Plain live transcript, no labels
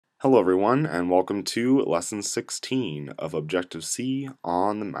Hello everyone, and welcome to Lesson 16 of Objective-C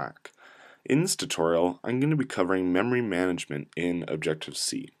on the Mac. In this tutorial, I'm going to be covering memory management in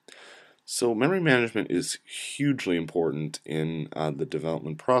Objective-C. So memory management is hugely important in the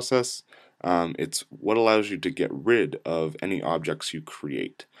development process. It's what allows you to get rid of any objects you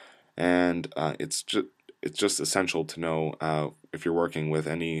create. And it's just essential to know if you're working with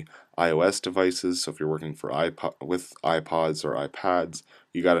any iOS devices. So if you're working with iPods or iPads,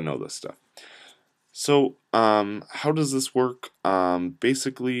 you got to know this stuff. So how does this work?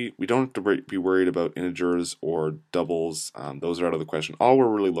 Basically, we don't have to be worried about integers or doubles. Those are out of the question. All we're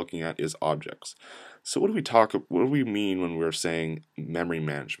really looking at is objects. So what do we mean when we're saying memory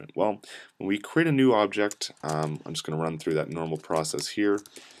management? Well, when we create a new object, I'm just going to run through that normal process here.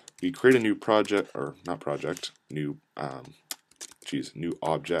 We create a new project, or not project, new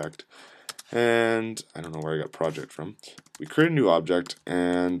object, and I don't know where I got project from. We create a new object,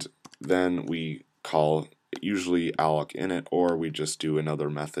 and then we call usually alloc init, or we just do another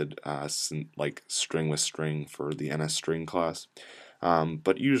method like string with string for the NSString class.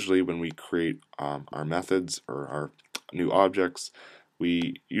 But usually when we create our methods or our new objects,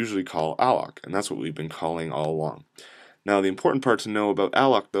 we usually call alloc, and that's what we've been calling all along. Now the important part to know about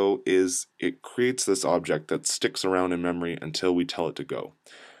alloc though is it creates this object that sticks around in memory until we tell it to go.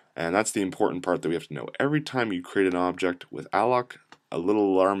 And that's the important part that we have to know. Every time you create an object with alloc, a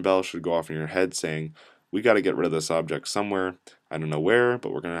little alarm bell should go off in your head saying, we got to get rid of this object somewhere. I don't know where,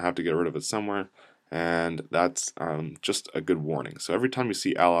 but we're going to have to get rid of it somewhere. And that's just a good warning. So every time you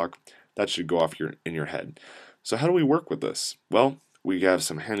see alloc, that should go off in your head. So how do we work with this? Well, we have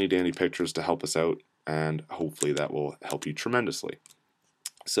some handy dandy pictures to help us out, and hopefully that will help you tremendously.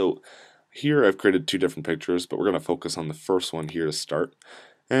 So here I've created two different pictures, but we're going to focus on the first one here to start.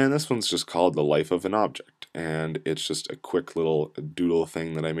 And this one's just called the life of an object, and it's just a quick little doodle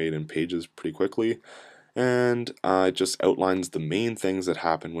thing that I made in Pages pretty quickly, and it just outlines the main things that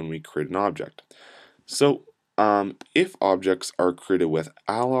happen when we create an object. So if objects are created with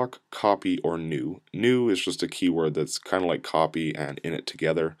alloc, copy, or new is just a keyword that's kind of like copy and init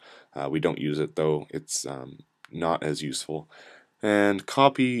together. We don't use it though, it's not as useful. And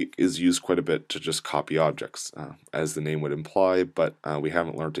copy is used quite a bit to just copy objects, as the name would imply, but we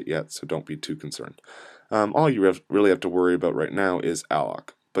haven't learned it yet, so don't be too concerned. All you really have to worry about right now is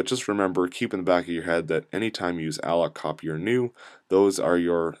alloc. But just remember, keep in the back of your head that anytime you use alloc, copy, or new, those are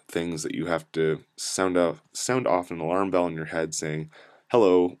your things that you have to sound off an alarm bell in your head saying,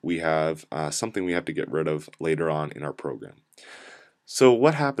 hello, we have something we have to get rid of later on in our program. So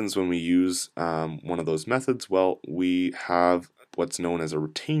what happens when we use one of those methods? Well, we have what's known as a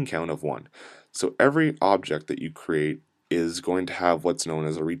retain count of 1. So every object that you create is going to have what's known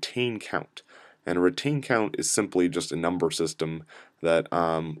as a retain count. And a retain count is simply just a number system that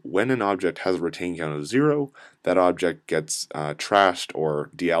when an object has a retain count of 0, that object gets trashed or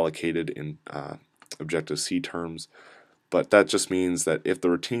deallocated in Objective-C terms. But that just means that if the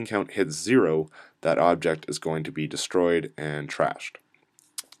retain count hits 0, that object is going to be destroyed and trashed.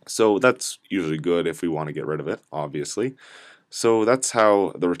 So that's usually good if we want to get rid of it, obviously. So that's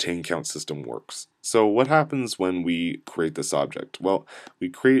how the retain count system works. So what happens when we create this object? Well, we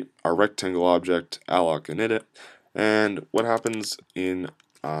create our rectangle object, alloc init, and what happens in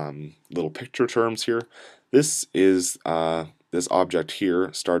little picture terms here, this object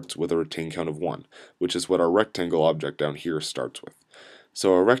here starts with a retain count of 1, which is what our rectangle object down here starts with.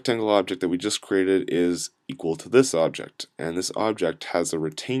 So our rectangle object that we just created is equal to this object, and this object has a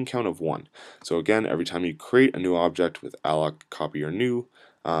retain count of 1. So again, every time you create a new object with alloc, copy, or new,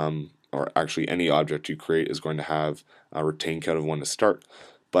 or actually any object you create is going to have a retain count of 1 to start.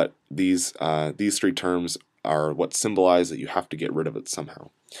 But these three terms are what symbolize that you have to get rid of it somehow.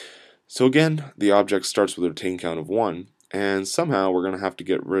 So again, the object starts with a retain count of 1, and somehow we're going to have to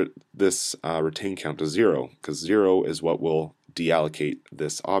get rid this retain count to 0, because 0 is what will deallocate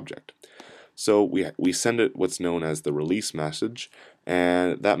this object. So we send it what's known as the release message,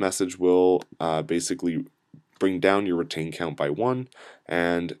 and that message will basically bring down your retain count by 1,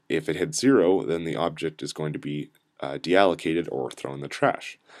 and if it hits 0, then the object is going to be deallocated or thrown in the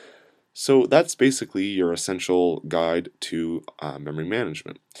trash. So that's basically your essential guide to memory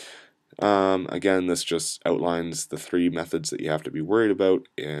management. Again, this just outlines the 3 methods that you have to be worried about,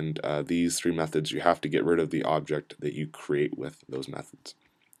 and these 3 methods you have to get rid of the object that you create with those methods.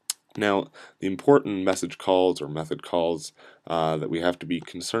 Now, the important message calls or method calls that we have to be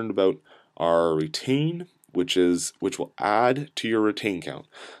concerned about are retain, which will add to your retain count.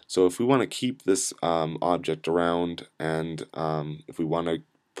 So if we want to keep this object around, and if we want to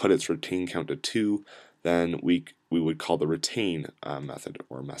put its retain count to 2, then we we would call the retain method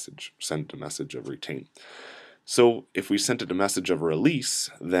or message, send a message of retain. So if we sent it a message of release,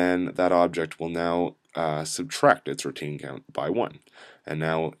 then that object will now subtract its retain count by 1. And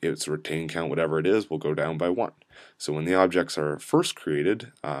now its retain count, whatever it is, will go down by 1. So when the objects are first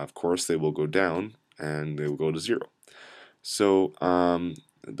created, of course, they will go down and they will go to 0. So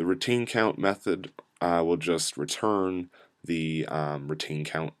the retain count method will just return the retain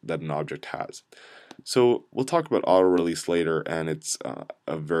count that an object has. So we'll talk about auto release later, and it's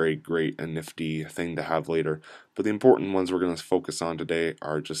a very great and nifty thing to have later. But the important ones we're going to focus on today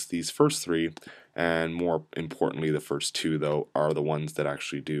are just these first 3, and more importantly the first 2 though are the ones that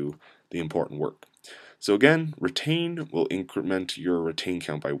actually do the important work. So again, retain will increment your retain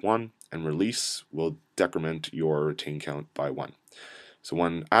count by 1, and release will decrement your retain count by 1. So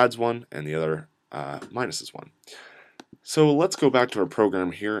one adds 1 and the other minuses 1. So let's go back to our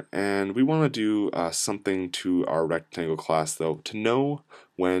program here, and we want to do something to our rectangle class though to know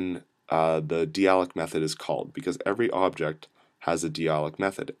when the dealloc method is called, because every object has a dealloc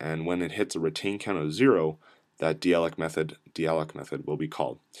method, and when it hits a retain count of 0, that dealloc method will be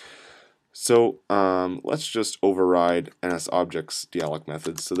called. So let's just override NSObject's dealloc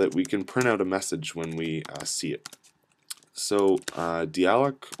method so that we can print out a message when we see it. So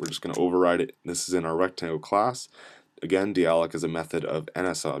dealloc, we're just going to override it. This is in our rectangle class. Again, dealloc is a method of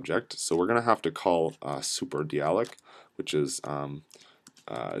NSObject, so we're going to have to call super dealloc, which is NSObject's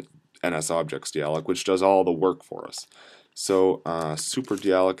dealloc, which does all the work for us. So super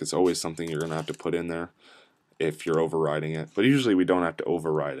dealloc is always something you're going to have to put in there if you're overriding it, but usually we don't have to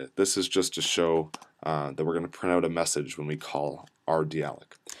override it. This is just to show that we're going to print out a message when we call our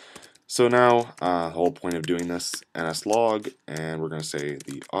dealloc. So now the whole point of doing this, nslog, and we're going to say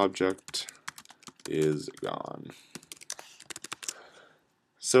the object is gone.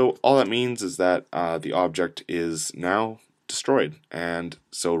 So all that means is that the object is now destroyed, and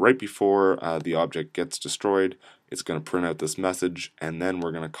so right before the object gets destroyed, it's going to print out this message, and then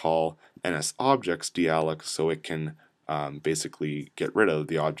we're going to call NSObject's dealloc so it can basically get rid of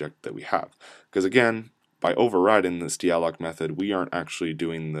the object that we have. Because again, by overriding this dealloc method, we aren't actually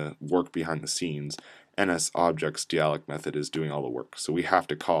doing the work behind the scenes. NSObject's dealloc method is doing all the work, so we have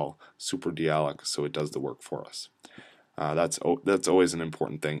to call super dealloc so it does the work for us. That's always an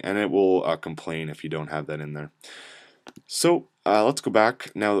important thing, and it will complain if you don't have that in there. So let's go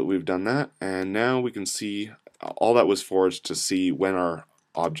back now that we've done that, and now we can see all that was for is to see when our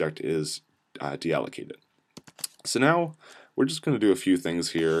object is deallocated. So now we're just going to do a few things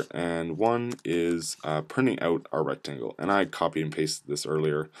here, and one is printing out our rectangle. And I copied and pasted this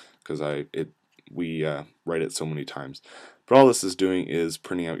earlier because we write it so many times. But all this is doing is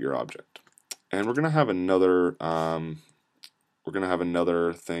printing out your object. And we're going to have another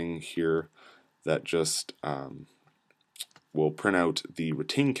thing here that just will print out the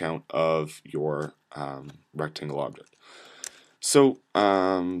retain count of your rectangle object. So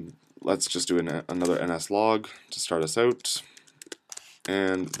let's just do another nslog to start us out.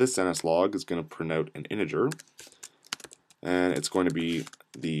 And this nslog is going to print out an integer, and it's going to be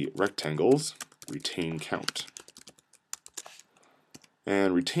the rectangle's retain count.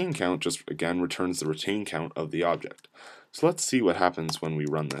 And retain count just again returns the retain count of the object. So let's see what happens when we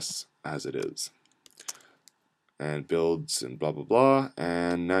run this as it is. And builds and blah blah blah,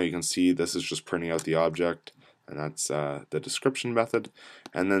 and now you can see this is just printing out the object, and that's the description method,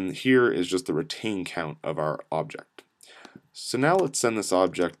 and then here is just the retain count of our object. So now let's send this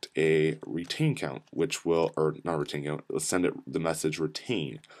object a retain count, which will, or not retain count, let's send it the message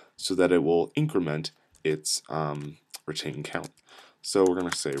retain so that it will increment its retain count. So we're going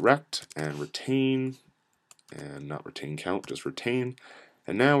to say rect and retain, and not retain count, just retain.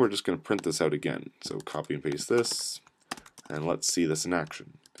 And now we're just going to print this out again. So copy and paste this, and let's see this in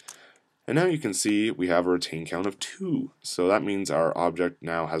action. And now you can see we have a retain count of 2. So that means our object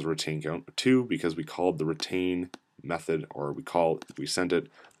now has a retain count of 2 because we called the retain method, or we sent it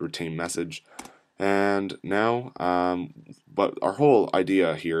the retain message. And now, but our whole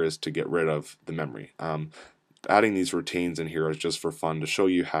idea here is to get rid of the memory. Adding these retains in here is just for fun to show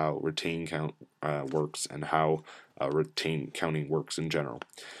you how retain count works and how retain counting works in general.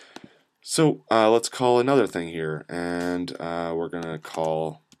 So let's call another thing here, and we're going to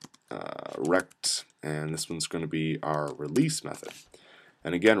call rect, and this one's going to be our release method.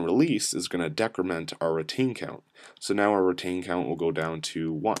 And again, release is going to decrement our retain count. So now our retain count will go down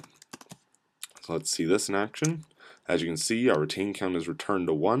to 1. So let's see this in action. As you can see, our retain count is returned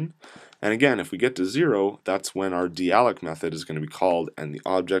to 1. And again, if we get to 0, that's when our dealloc method is going to be called and the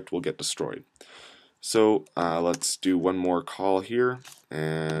object will get destroyed. So let's do one more call here,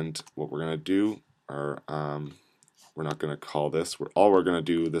 and what we're going to do are We're not going to call this. All we're going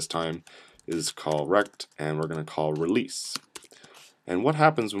to do this time is call rect, and we're going to call release. And what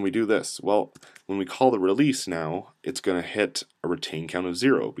happens when we do this? Well, when we call the release now, it's going to hit a retain count of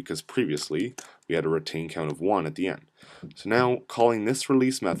 0 because previously we had a retain count of 1 at the end. So now calling this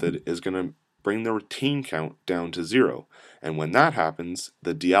release method is going to bring the retain count down to 0. And when that happens,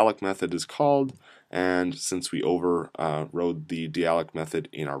 the dealloc method is called, and since we overrode the dealloc method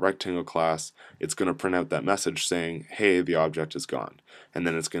in our rectangle class, it's going to print out that message saying, hey, the object is gone. And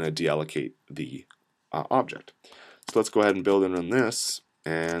then it's going to deallocate the object. So let's go ahead and build in on this,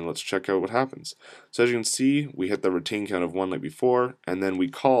 and let's check out what happens. So as you can see, we hit the retain count of 1 like before, and then we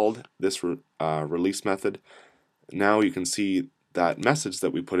called this release method. Now you can see that message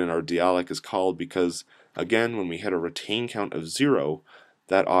that we put in our dealloc is called because, again, when we hit a retain count of 0,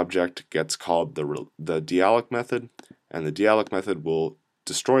 that object gets called the dealloc method, and the dealloc method will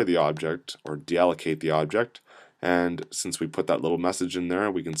destroy the object or deallocate the object. And since we put that little message in there,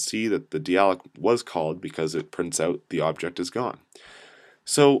 we can see that the dealloc was called because it prints out the object is gone.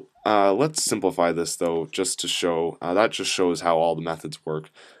 So let's simplify this though, just to show, that just shows how all the methods work.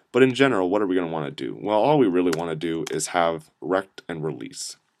 But in general, what are we going to want to do? Well, all we really want to do is have rect and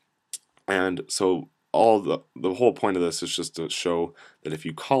release. And so the whole point of this is just to show that if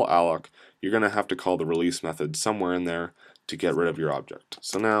you call alloc, you're going to have to call the release method somewhere in there to get rid of your object.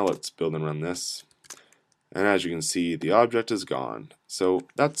 So now let's build and run this. And as you can see, the object is gone. So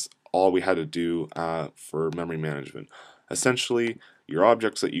that's all we had to do for memory management. Essentially, your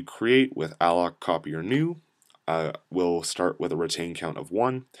objects that you create with alloc copy or new will start with a retain count of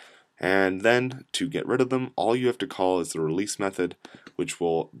 1. And then to get rid of them, all you have to call is the release method, which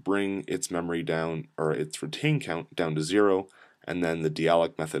will bring its memory down, or its retain count down to 0. And then the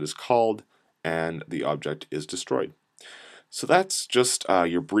dealloc method is called, and the object is destroyed. So that's just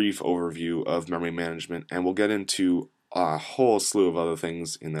your brief overview of memory management, and we'll get into a whole slew of other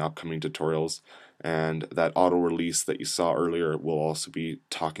things in the upcoming tutorials, and that auto release that you saw earlier will also be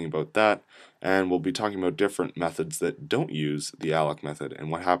talking about that, and we'll be talking about different methods that don't use the alloc method and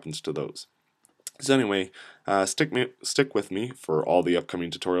what happens to those. So anyway, stick with me for all the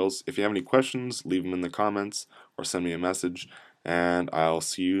upcoming tutorials. If you have any questions, leave them in the comments or send me a message, and I'll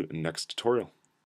see you in the next tutorial.